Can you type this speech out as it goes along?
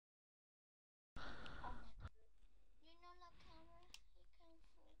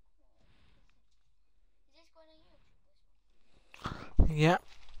Yeah.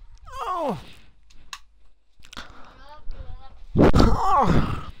 Oh.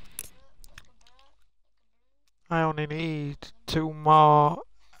 Oh. I only need 2 more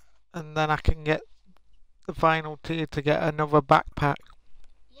and then I can get the final tier to get another backpack.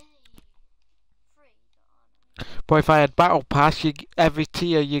 But if I had battle pass, every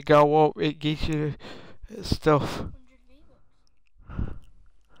tier you go up, it gives you stuff.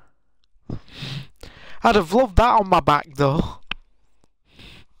 I'd have loved that on my back though.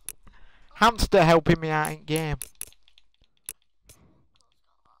 Hamster helping me out in game.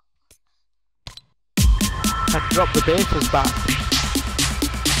 And drop the bases back.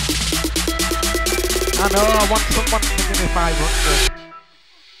 I know, I want someone to give me 500.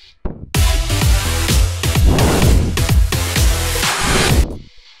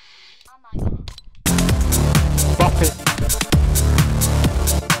 Bop it.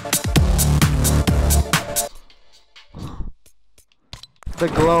 The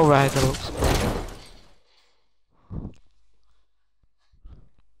glow rider looks good.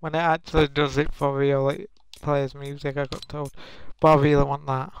 When it actually does it for real, it plays music, I got told. But I really want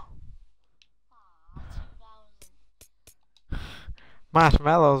that.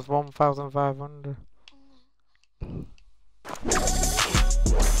 Marshmallows 1,500.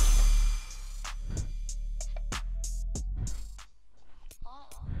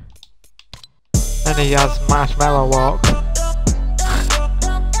 And he has marshmallow walk.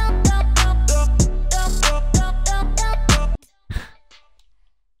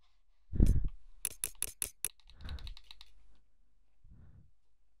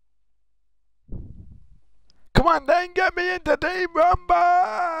 Come on then, get me into Team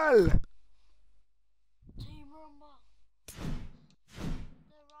Rumble! Team Rumble.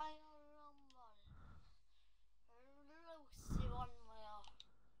 The Royal Rumble. Lucy one way.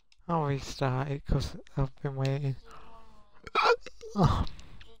 I'll restart it because I've been waiting.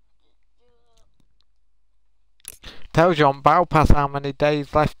 Tells you on Battle Pass how many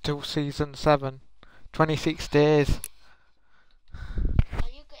days left till Season 7. 26 days. Are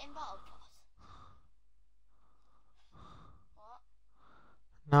you getting Battle Pass? What?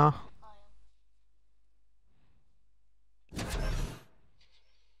 No.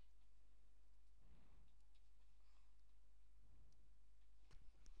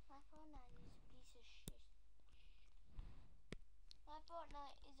 My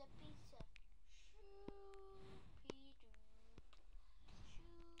Fortnite is a piece of shoopy-doo.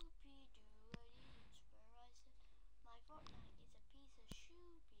 Shoopy-doo. I swear I said my Fortnite is a piece of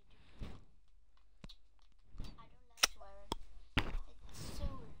shoopy-doo. I don't like swearing. It's so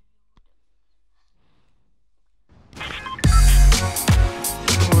rude.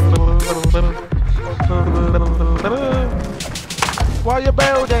 Why are you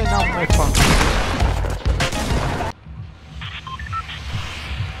building on my phone?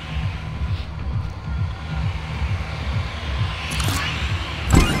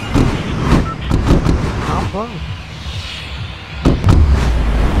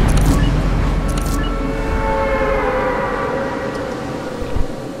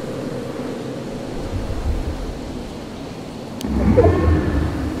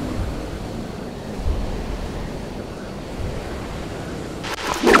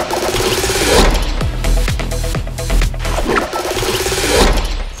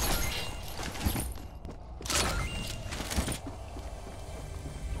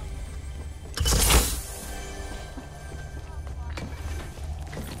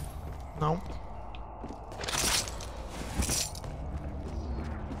 No.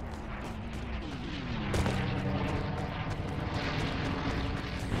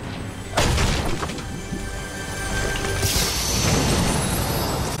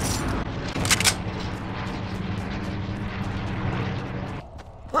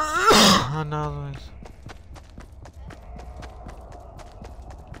 Another one.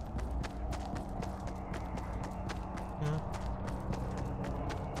 Yeah.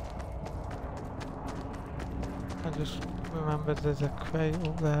 I just remembered there's a crate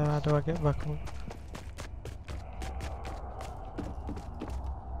up there. How do I get back up?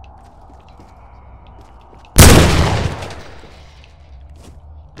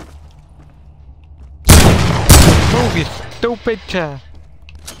 Move, you stupid chair!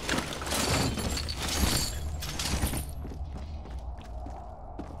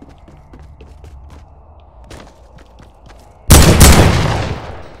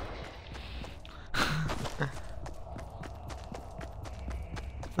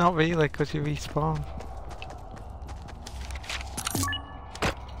 Not really, because you respawn.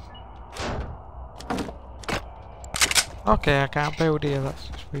 Okay, I can't build here, that's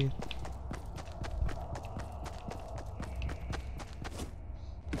just weird.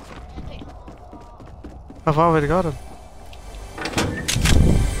 I've already got him.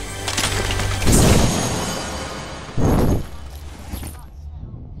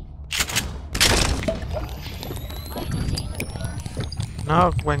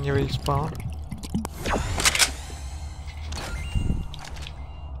 No, when you respawn.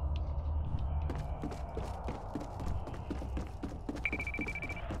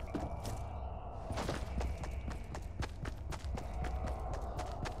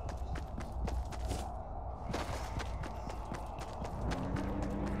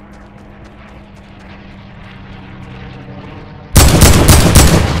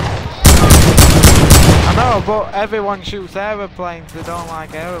 No, but everyone shoots aeroplanes. They don't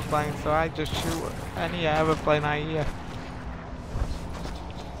like aeroplanes, so I just shoot any aeroplane I hear.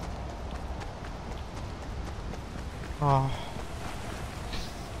 Oh,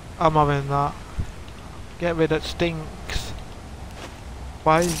 I'm having that. Get rid of stinks.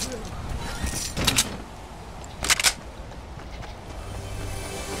 Why?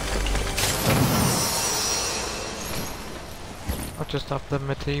 I just have the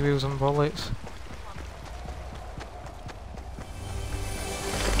materials and bullets.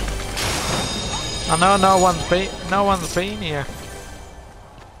 I know no one's been here.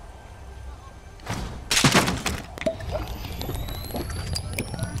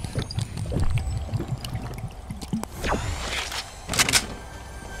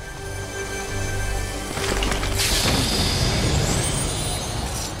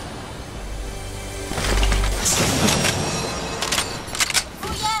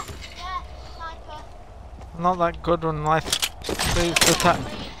 Not that good unless it's the type.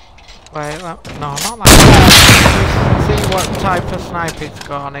 Wait, no, not that. See what type of snipe it's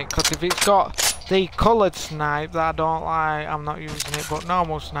got on it, because if it's got the coloured snipe that I don't like, I'm not using it, but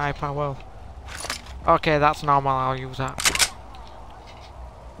normal snipe I will. Okay, that's normal, I'll use that.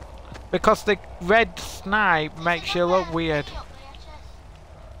 Because the red snipe makes you look weird.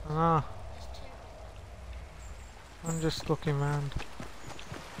 I know. I'm just looking round.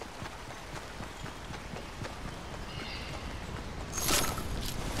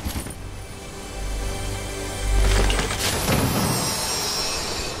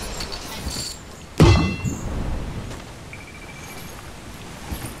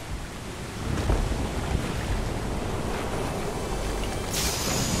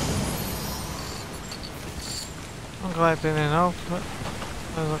 I'm collecting enough, but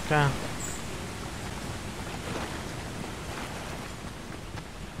as I can.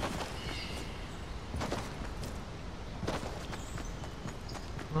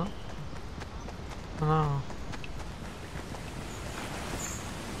 No. No.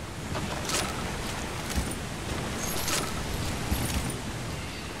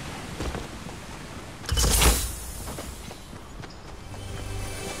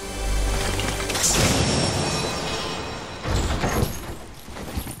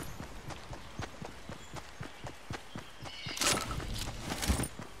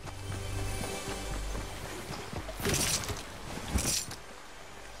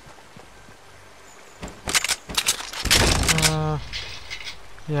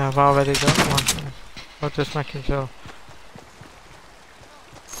 Yeah, I've already got one. I'm just making sure.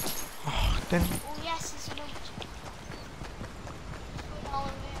 Oh, didn't. Oh yes, it's another. Going all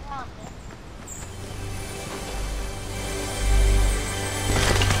the way around it.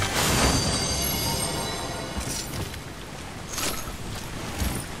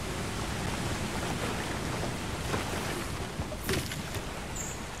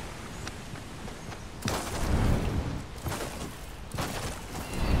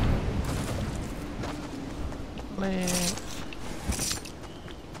 Please.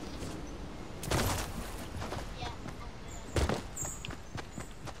 Yeah.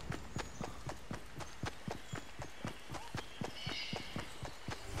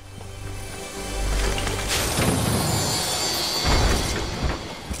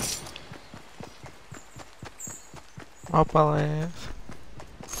 Oh, please.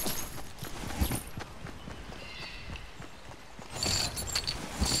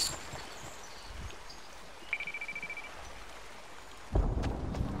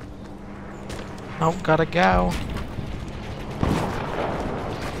 Nope, gotta go.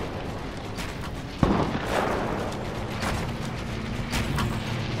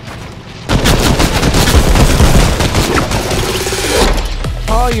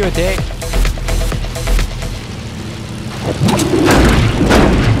 Oh, you're a dick.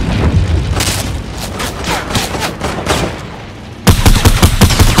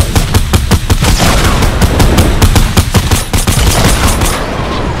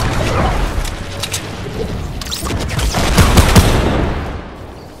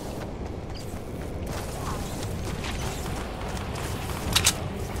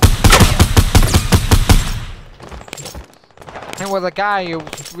 It was a guy who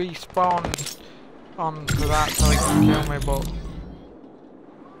respawned onto that so he could kill me, but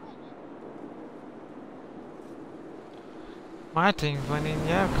my team's winning,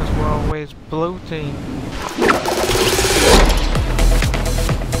 yeah, because we're always blue team.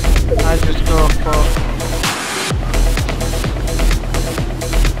 I just go for...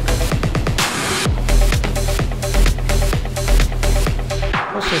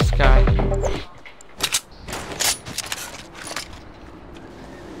 What's this guy?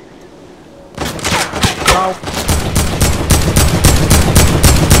 Oh.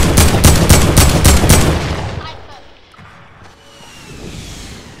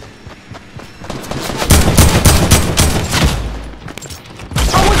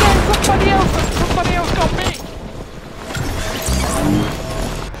 Somebody else got me!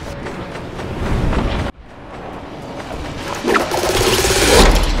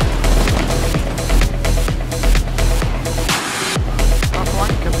 That's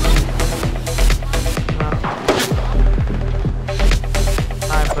like him. No.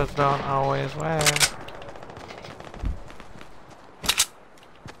 Snipers don't always wear.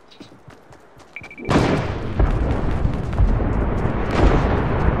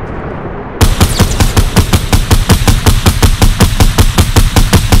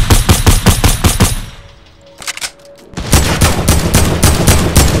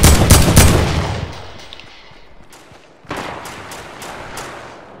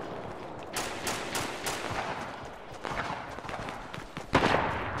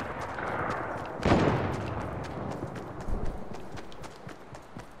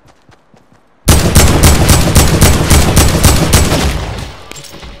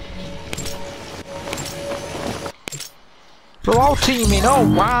 We're all teaming, oh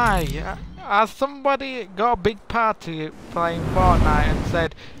why? Has somebody got a big party playing Fortnite and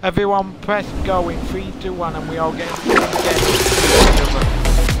said everyone press go in 3, 2, 1 and we all get in the game each other?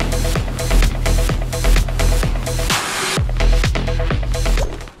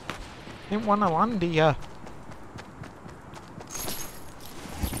 Didn't want to land here.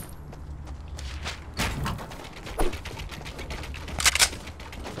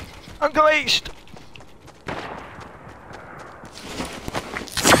 I'm glitched!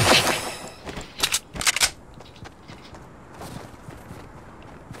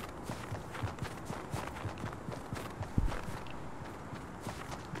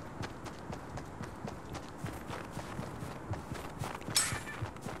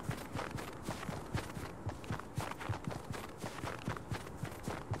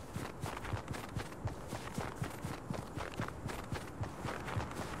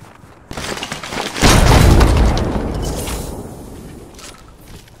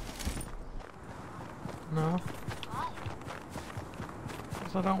 No.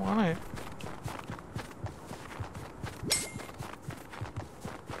 Because I don't want it.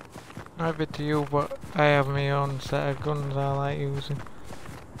 Might be to you, but I have my own set of guns I like using.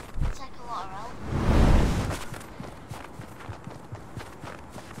 Take a lot of help.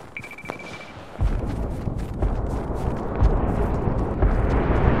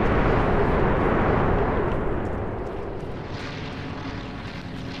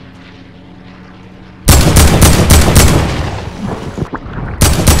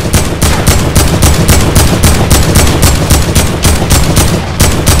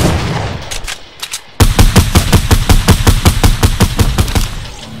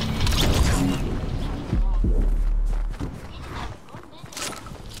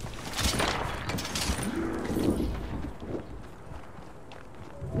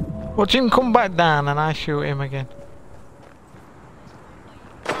 Watch him come back down and I shoot him again.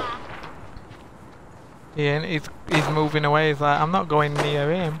 Yeah, and he's moving away. He's like, I'm not going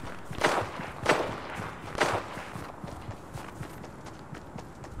near him.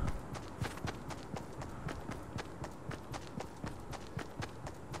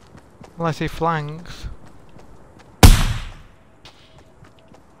 Unless he flanks.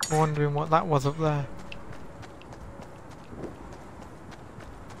 I'm wondering what that was up there.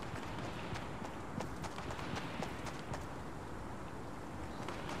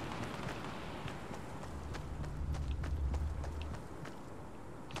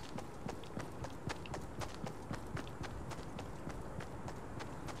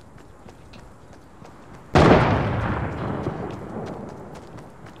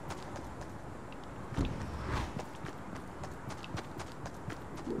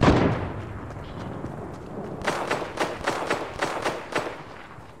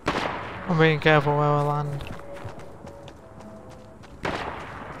 I'm being careful where I land.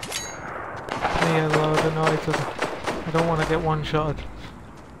 I hear a load of noises. I don't want to get one-shotted.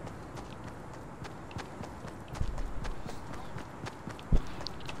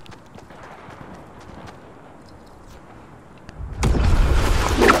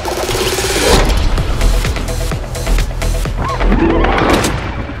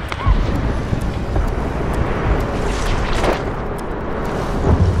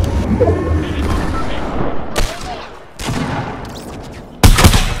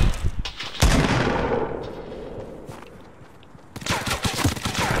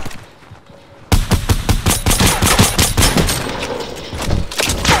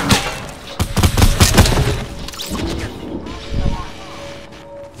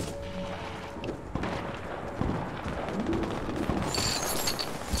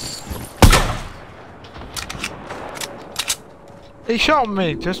 He shot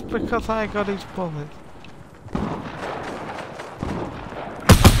me just because I got his bullet.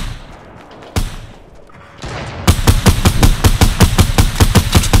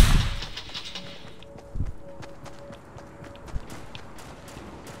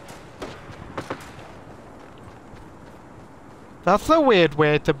 That's a weird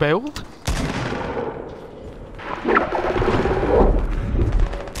way to build.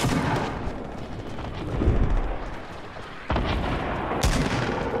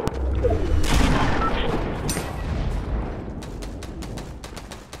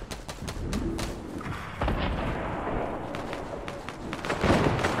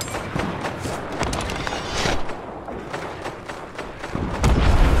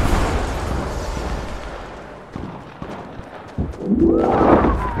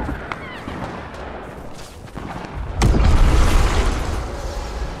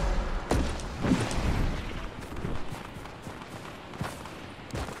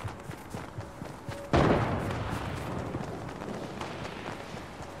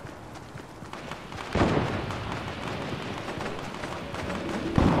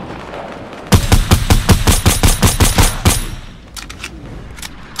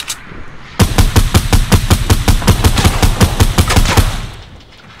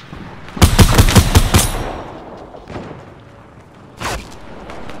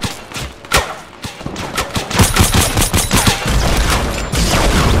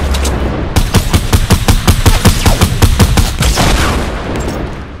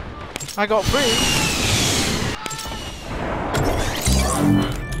 I got free.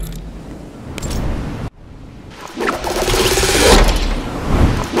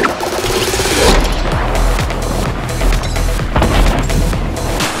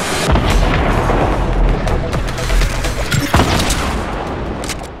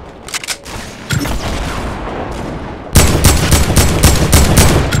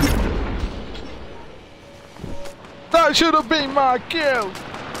 That should have been my kill.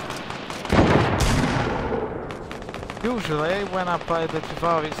 Usually, when I play the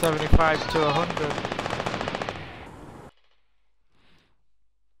T4, it's 75 to 100.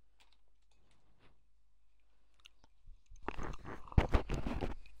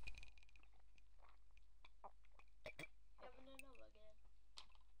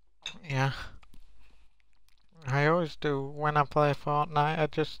 Yeah. I always do. When I play Fortnite, I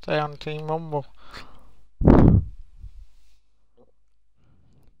just stay on Team Rumble.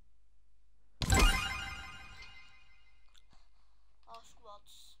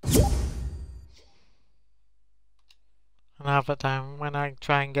 And half the time when I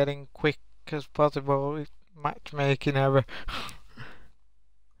try and get in quick as possible, it's matchmaking error.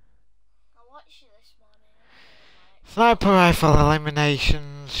 Sniper rifle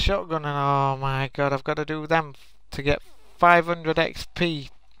eliminations, shotgun and oh my god, I've got to do them to get 500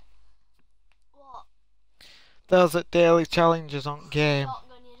 XP. What? Those are daily challenges on game.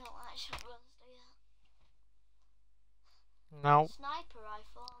 Shotgun, you don't like shotguns, do you? No. Sniper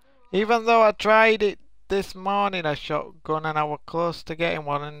rifle. Even though I tried it this morning, a shotgun, and I was close to getting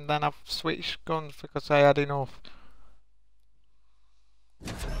one, and then I've switched guns because I had enough.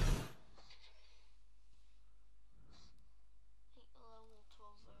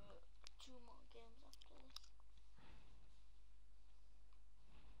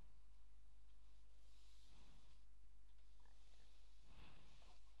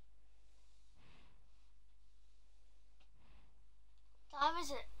 Time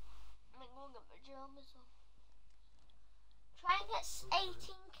is it? I'm going to get pajamas on. Try and get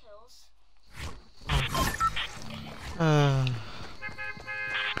 18 kills.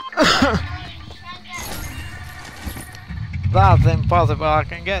 That's impossible. I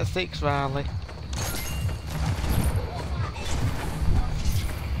can get 6 rally.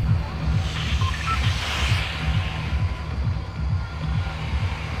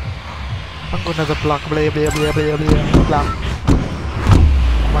 I'm gonna the block, blah blah blah blah blah block.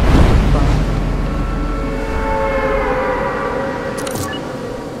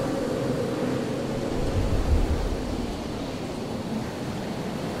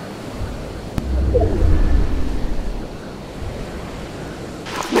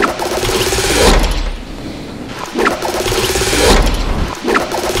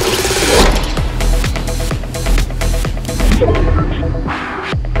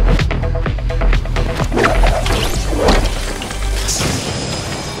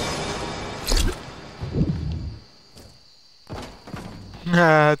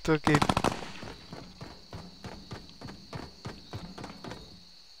 I took it.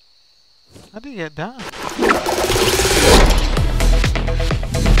 How did you get down?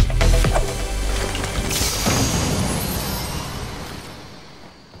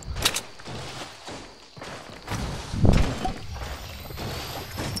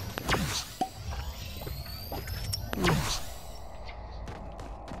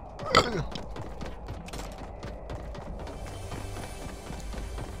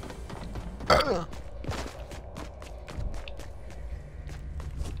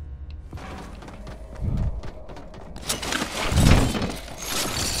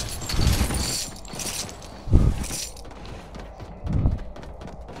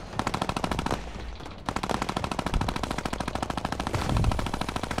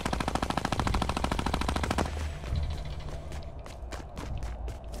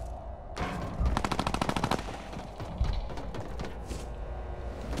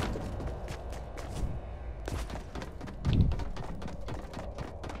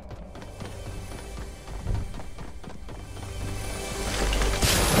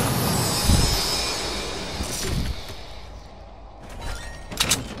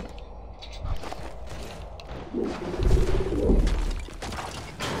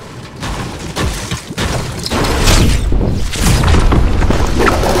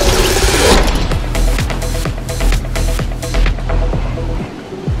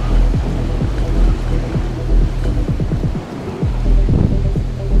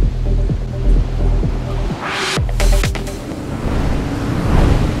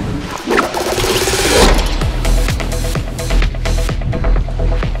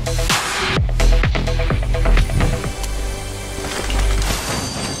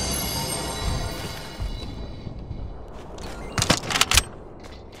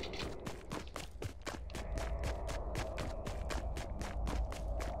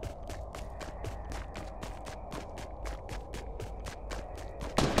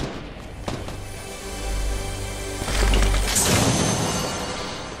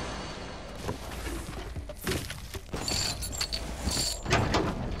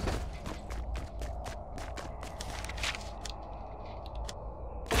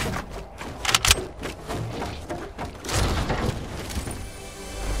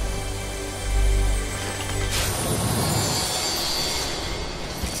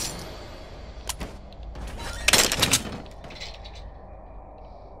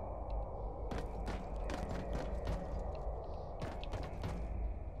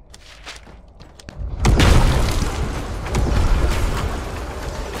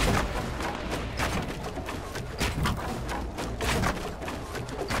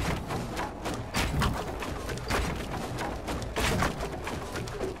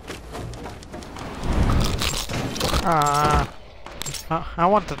 I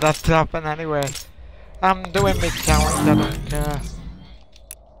wanted that to happen anyway. I'm doing my challenge, I don't care.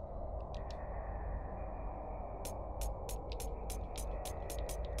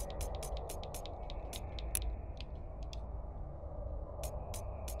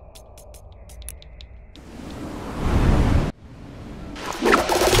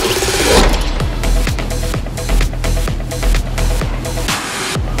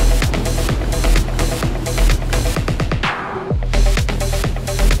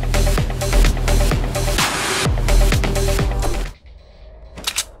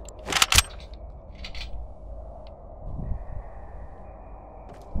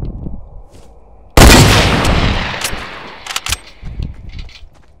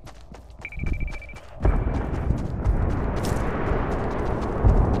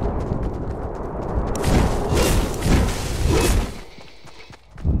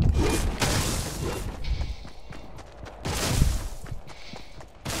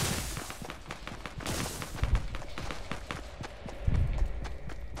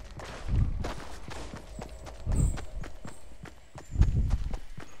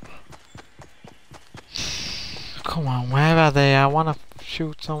 Come on, where are they? I want to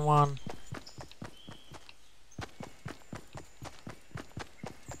shoot someone.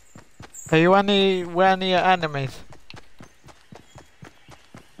 Are you anywhere near enemies?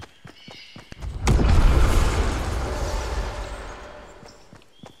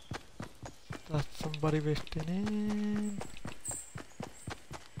 That's somebody drifting in.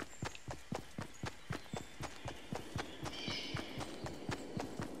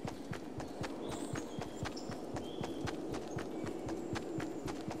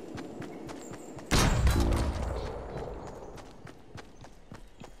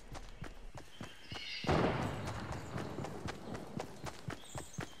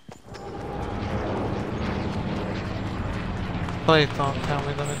 Please don't tell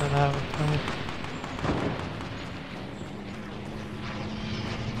me that I don't have a plan.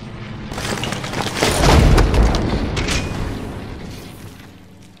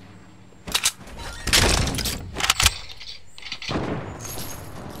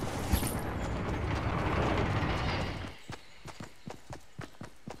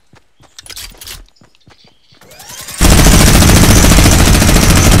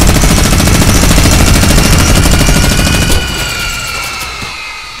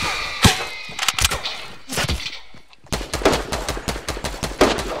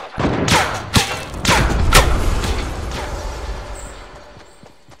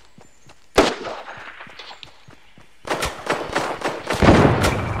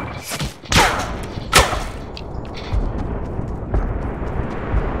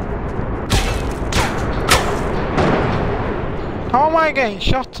 I getting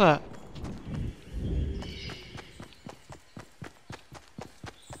shot at?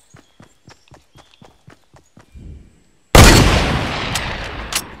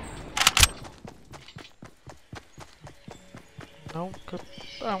 No, good.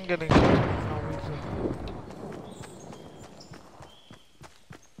 I'm getting shot at for no reason.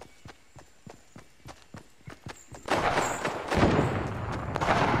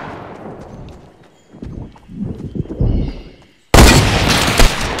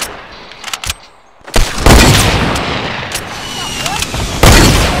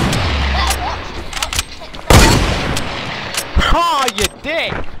 Oh, you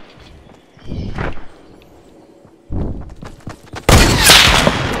dick!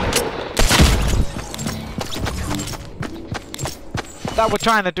 I was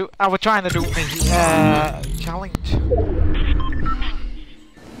trying to do me challenge.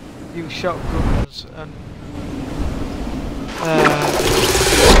 Use shotguns and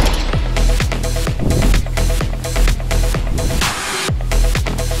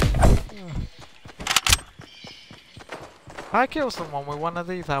if I kill someone with one of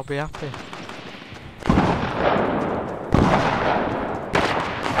these, I'll be happy.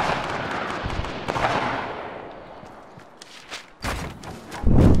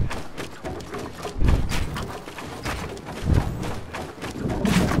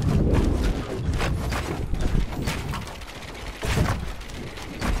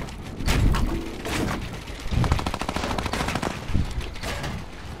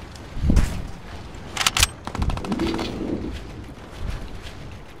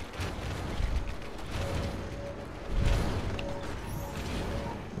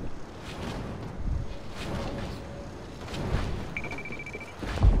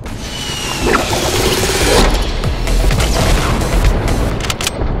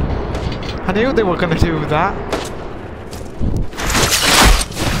 I knew they were gonna do that.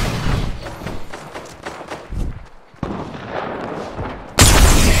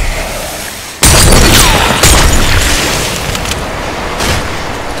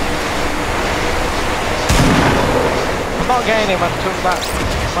 I'm not getting him until that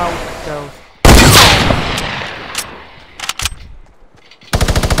smoke goes.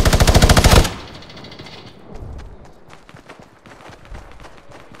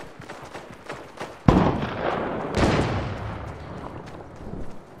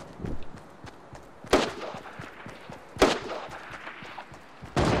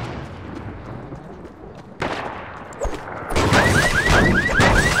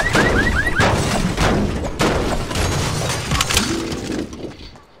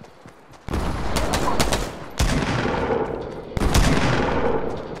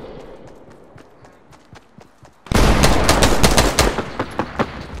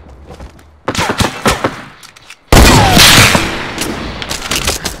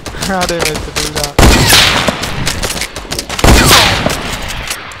 I didn't mean to do that.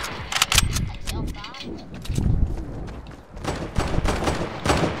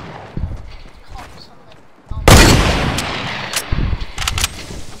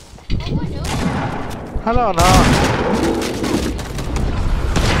 I don't know.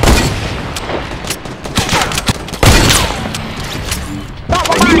 That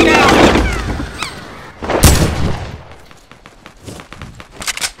one right now!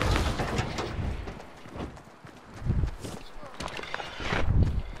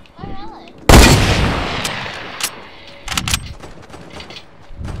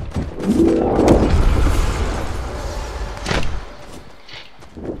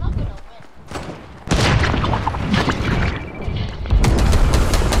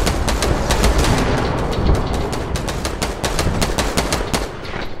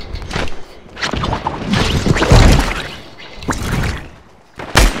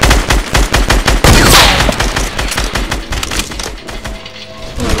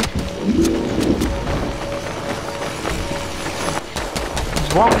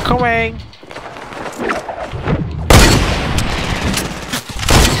 One coming!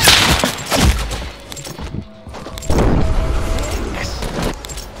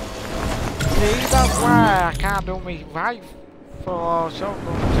 See, that's why I can't do me right for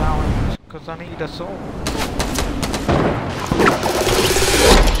shotgun challenge, because I need a soul.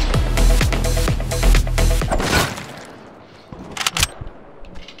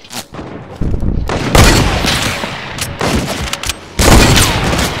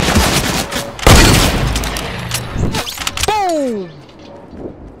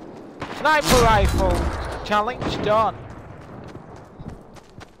 Sniper rifle challenge done.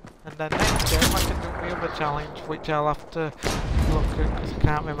 And then next game I can do the other challenge, which I'll have to look at because I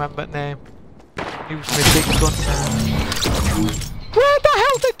can't remember the name. Use my big gun now. Where the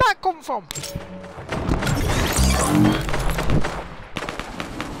hell did that come from?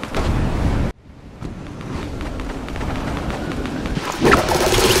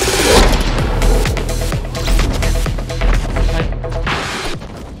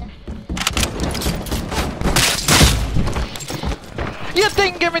 You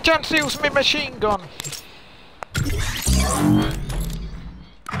didn't give me a chance to use my machine gun.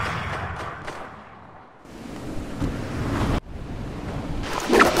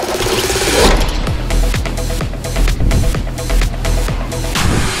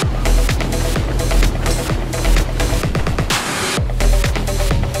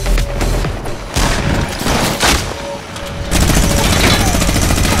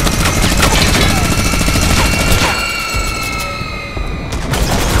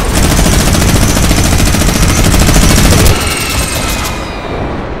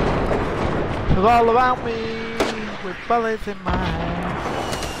 All around me with bullets in my hand.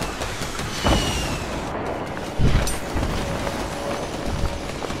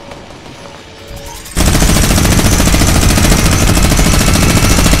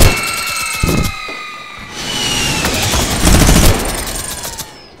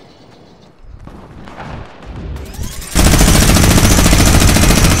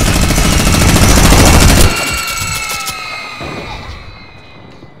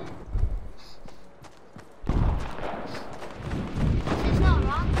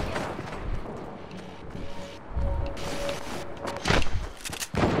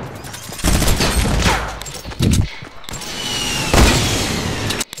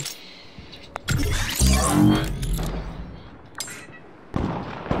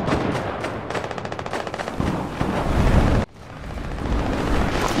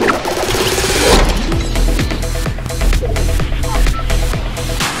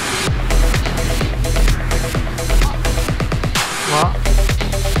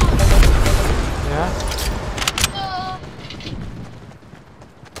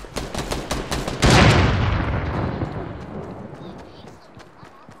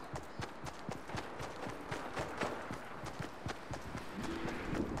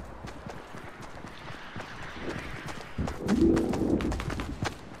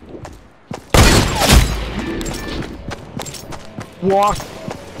 What?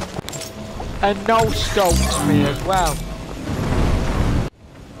 And no scopes me as well.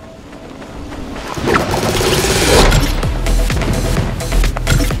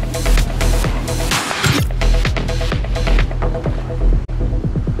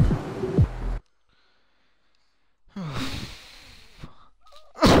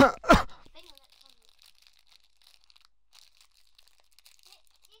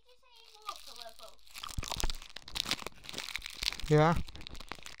 Yeah.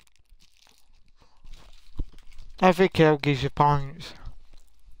 Every kill gives you points.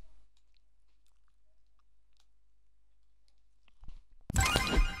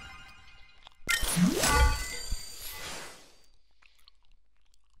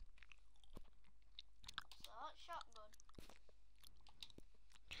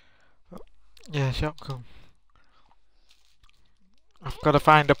 Yeah, shotgun. I've got to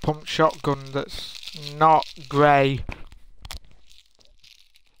find a pump shotgun that's not grey.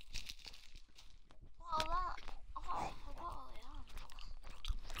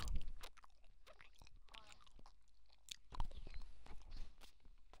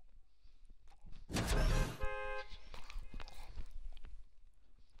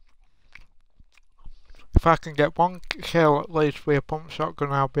 If I can get one kill at least with a pump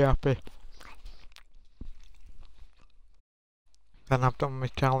shotgun, I'll be happy. Then I've done my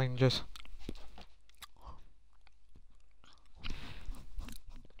challenges.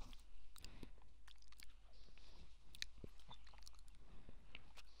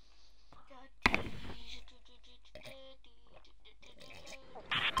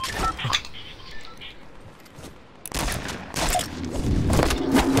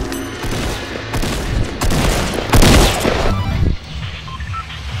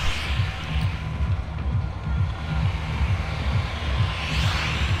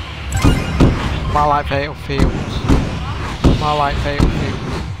 More like Battlefields. More like Battlefields.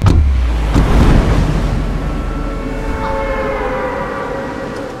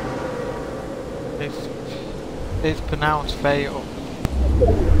 It's pronounced fatal.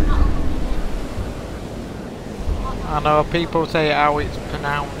 I know people say it how it's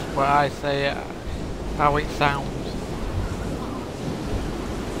pronounced, but I say it how it sounds.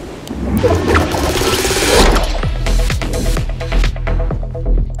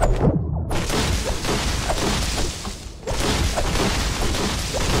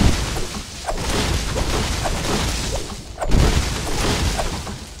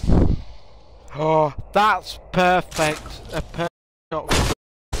 Oh, that's perfect. A perfect shot.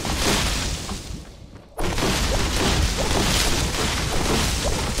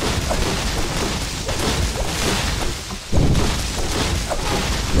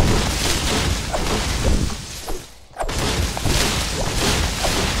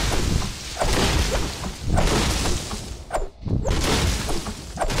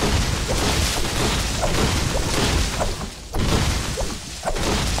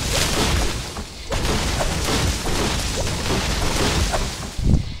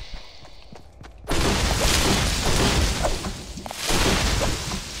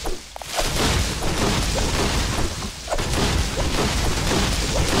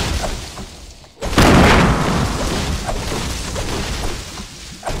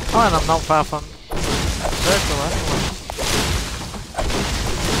 Oh, and I'm not far from circle anyway.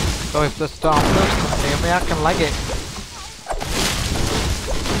 So if the storm does come near me, I can leg it.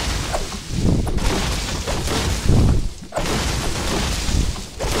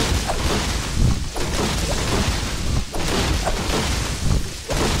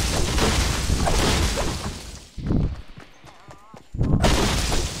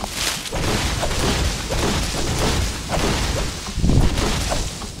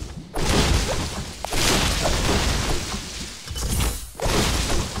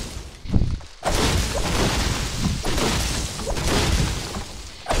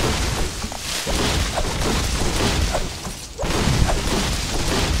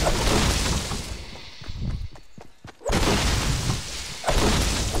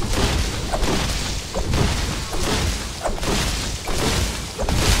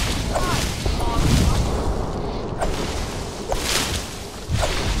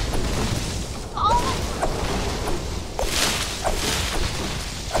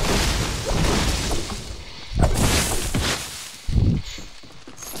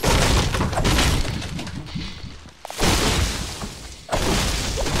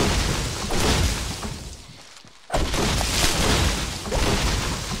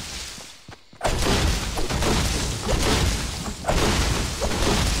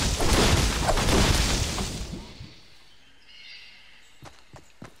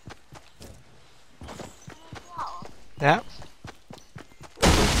 Yeah.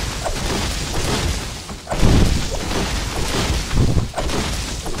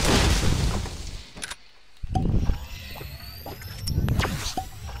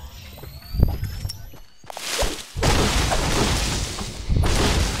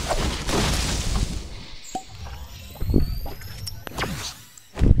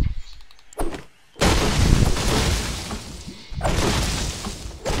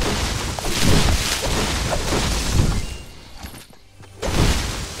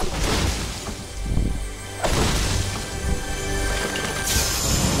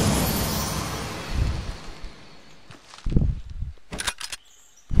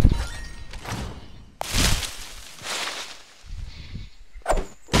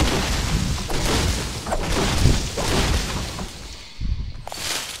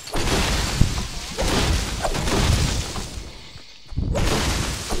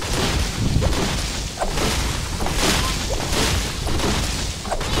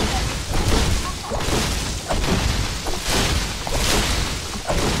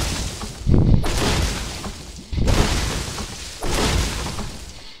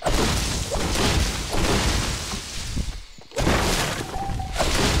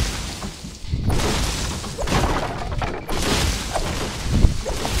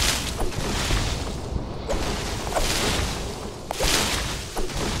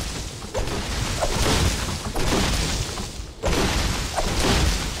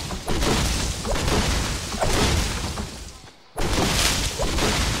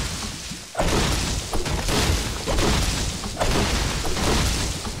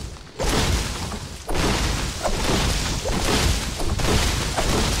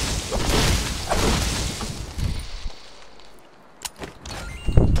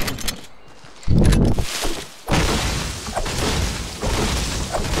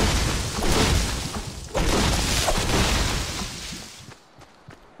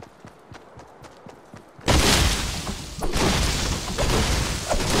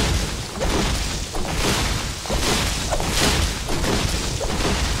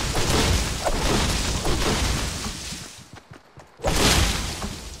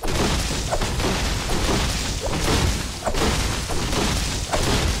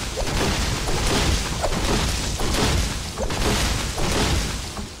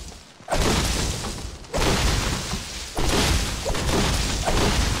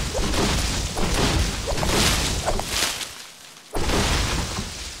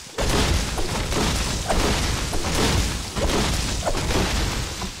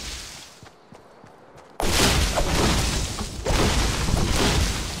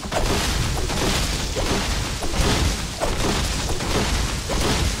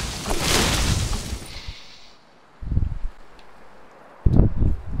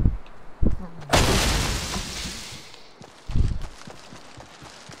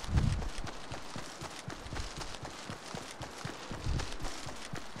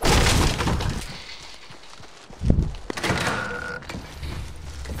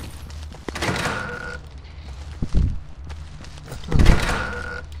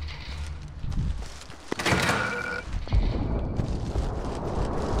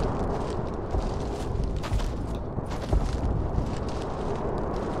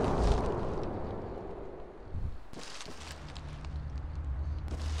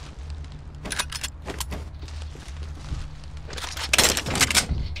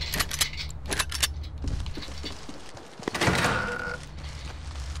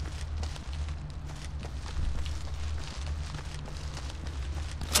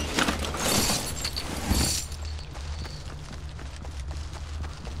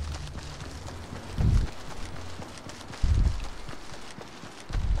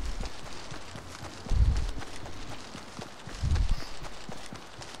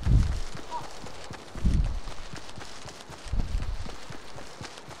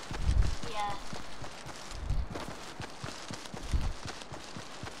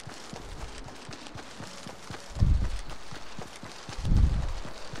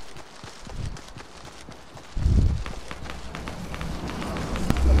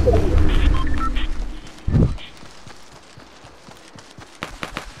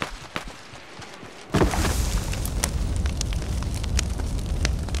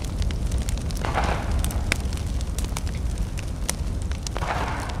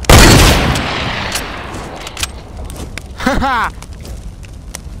 Haha!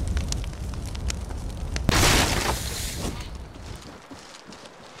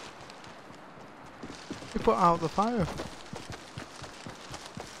 You put out the fire.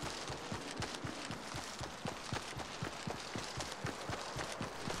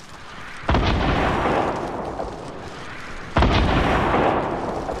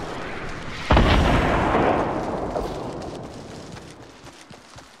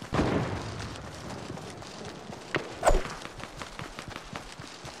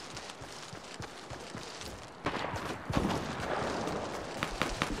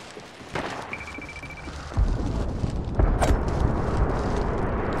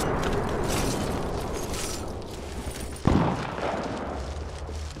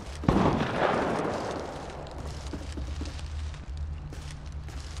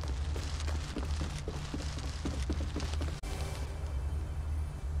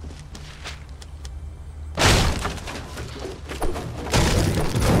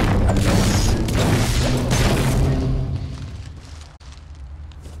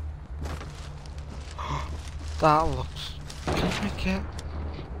 That looks... Can I get...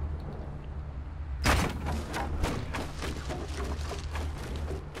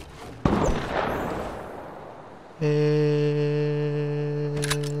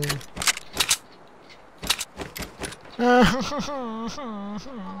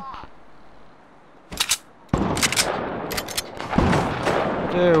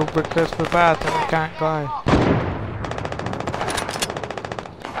 Do, because we're bad and we can't glide.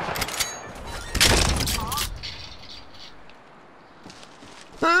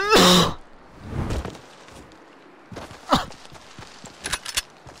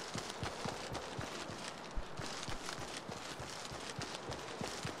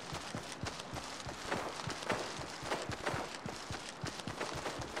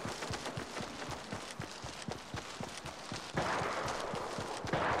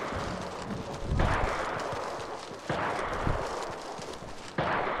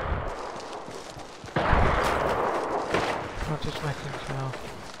 I'm just making sure.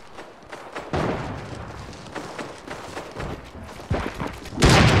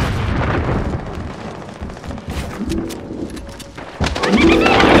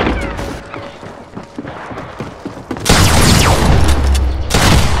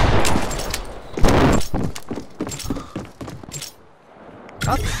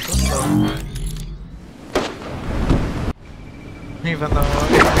 That's good though. Even though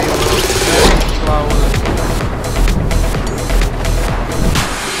it feels very slowly.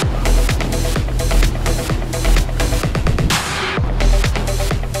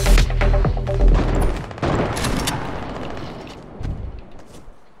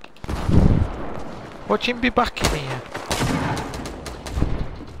 Watch him be back in here.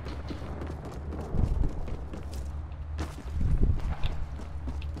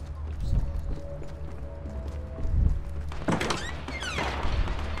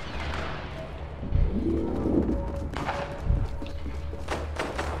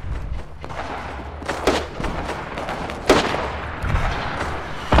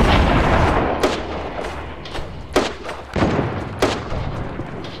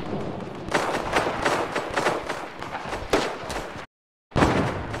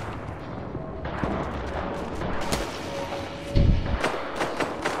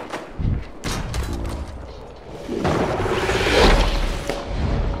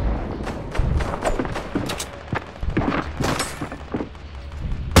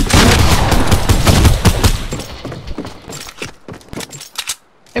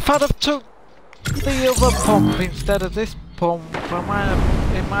 If I'd have took the other pump instead of this pump, it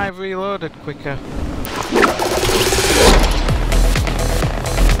might have reloaded quicker.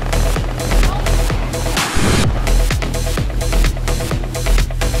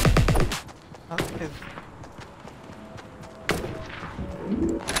 That is...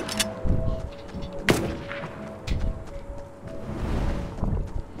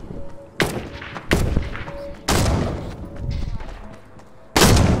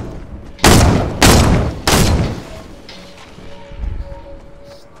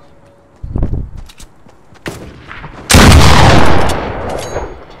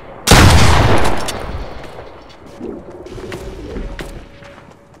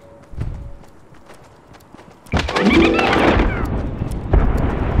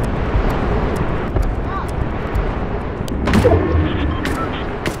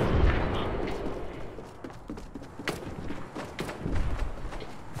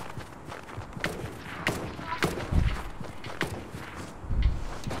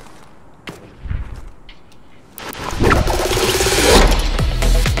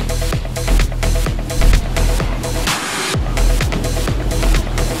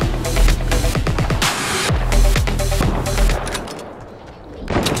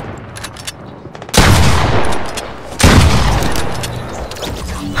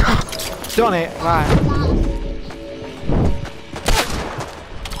 Done it, right.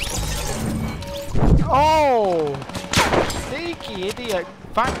 Oh! Sneaky idiot.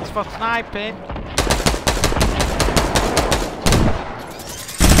 Thanks for sniping.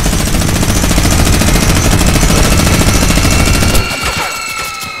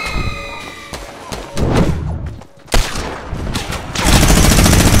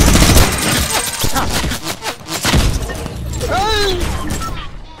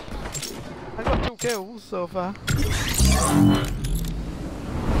 I got 2 kills so far.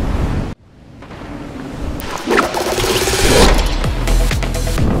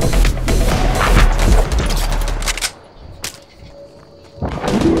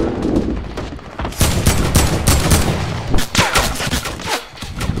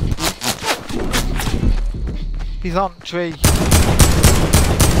 He's on tree.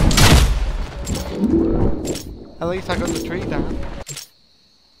 At least I got the tree down.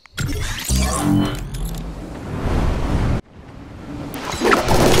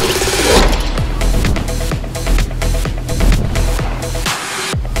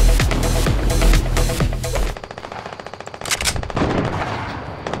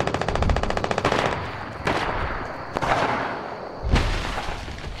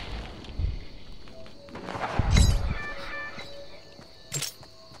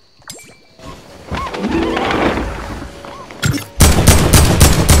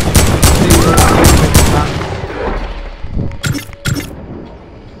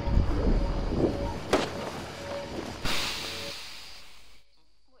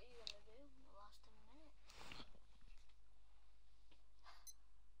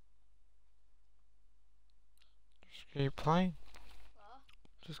 Keep playing.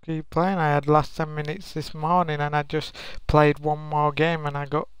 Just keep playing. I had last 10 minutes this morning and I just played one more game and I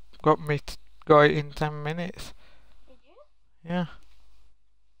got it in 10 minutes. Did you? Yeah.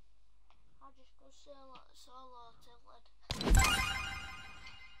 I'll just go solo till it. That's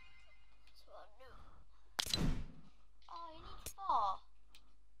what I do. Oh, you need 4.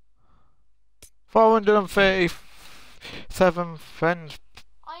 437 friends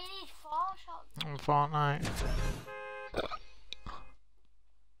Oh, you need 4 shots. on Fortnite.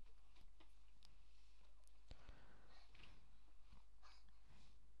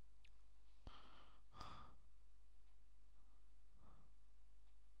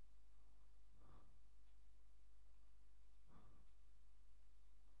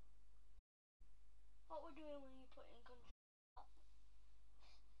 What we're doing when you put in control?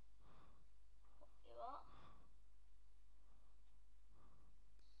 You what?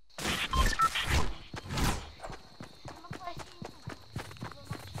 I'm gonna play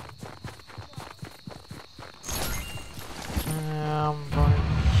Yeah, I'm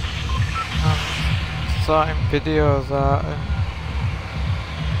sorting videos out and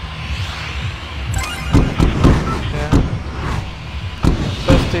yeah.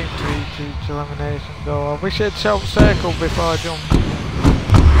 First team to each elimination goal. I wish I'd shout circle before I jump.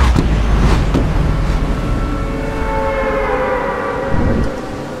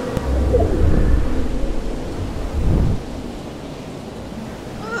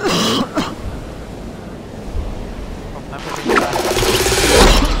 I've never been there.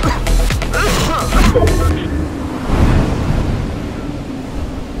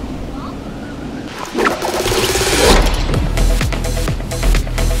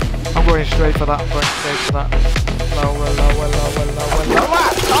 I'm going straight for that, I'm going straight for that. Lower, lower, lower, lower, lower.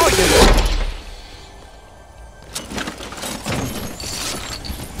 Oh, you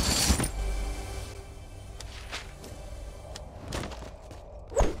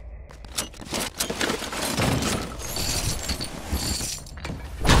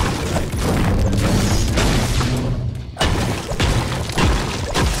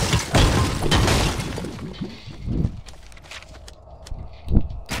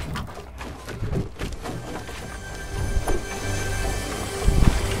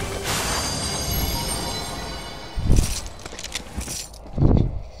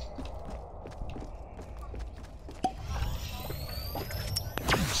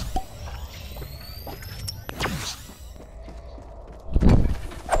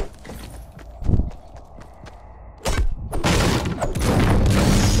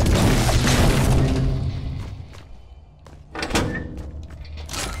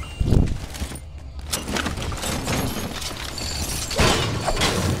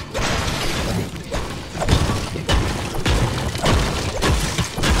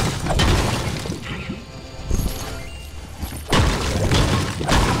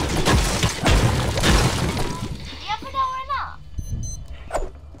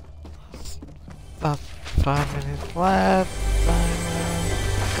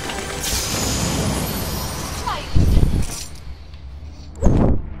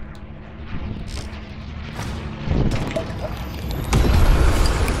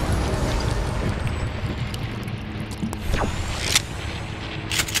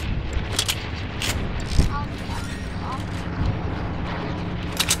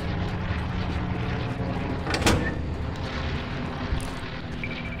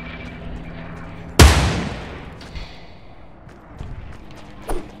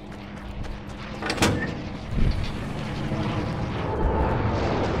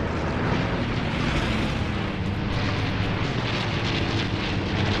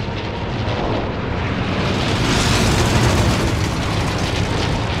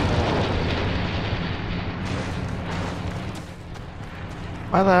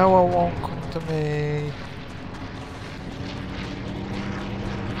Why the hell won't come to me?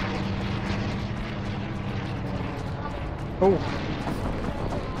 Oh.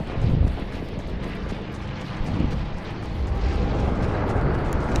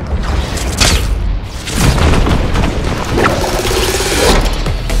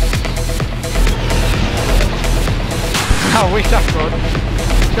 I wish I could.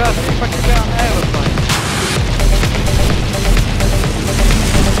 God, if I could get on an aeroplane.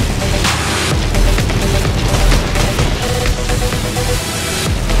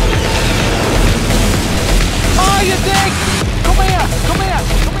 Oh, you dig! Come here! Come here!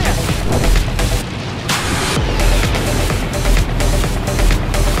 Come here!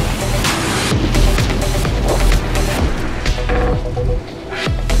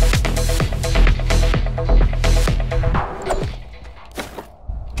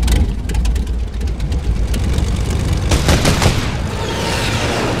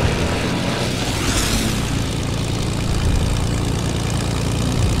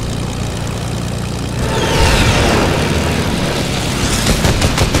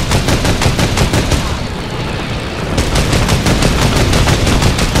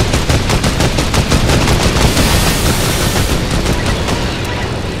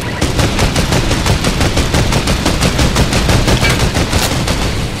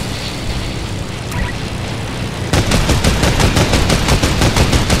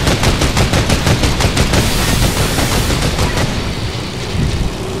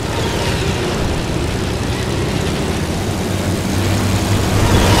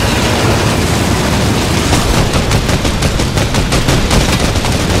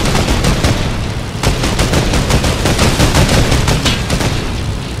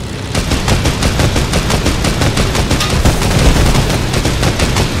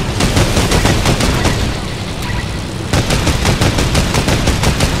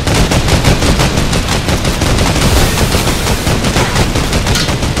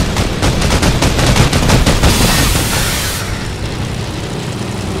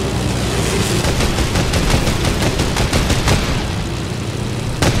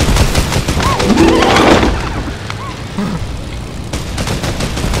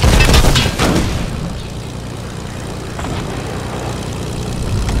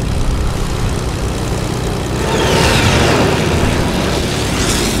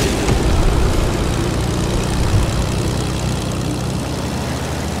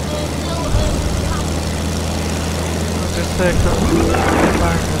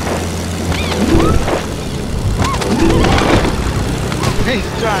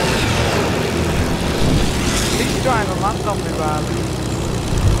 He's trying to land on me, Riley.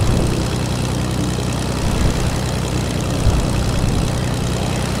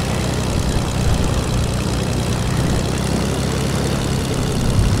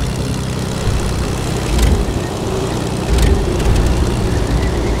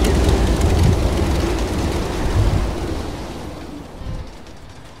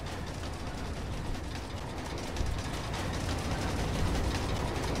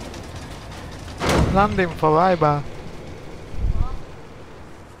 Landing for Iba.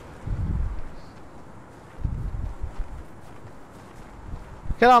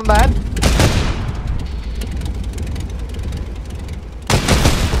 Get on then.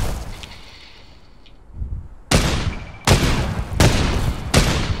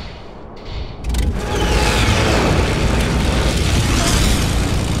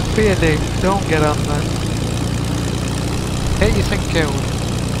 Be a dick, don't get on then. Get yourself killed.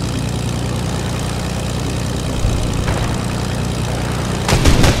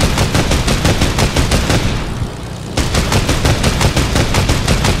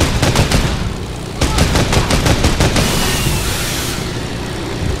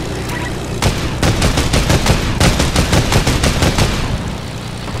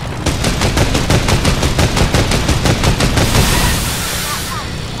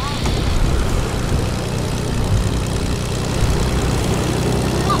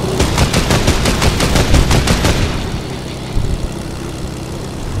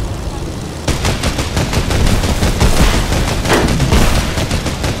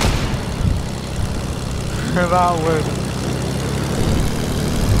 That would.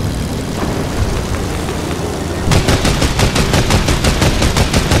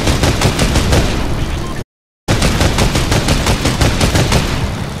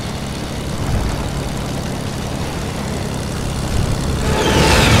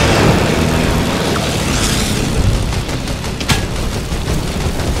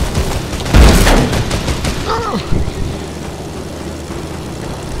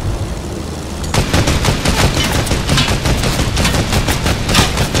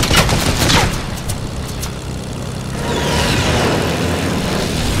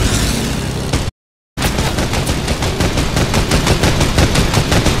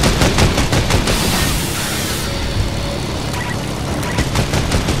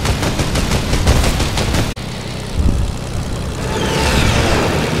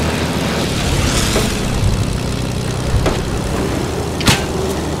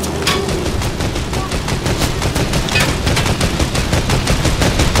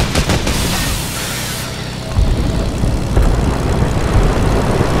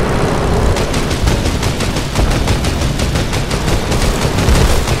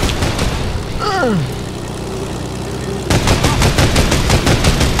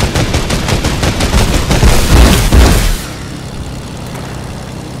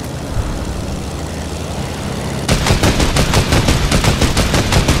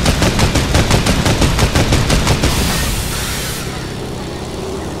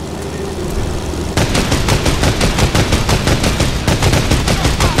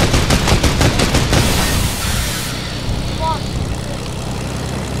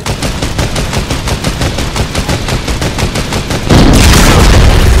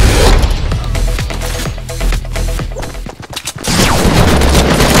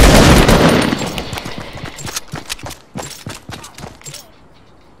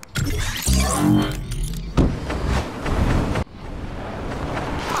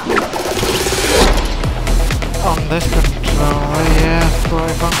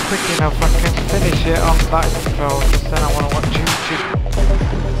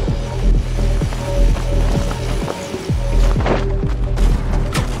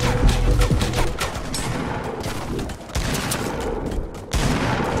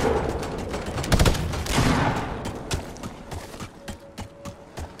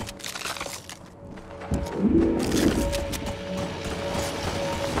 you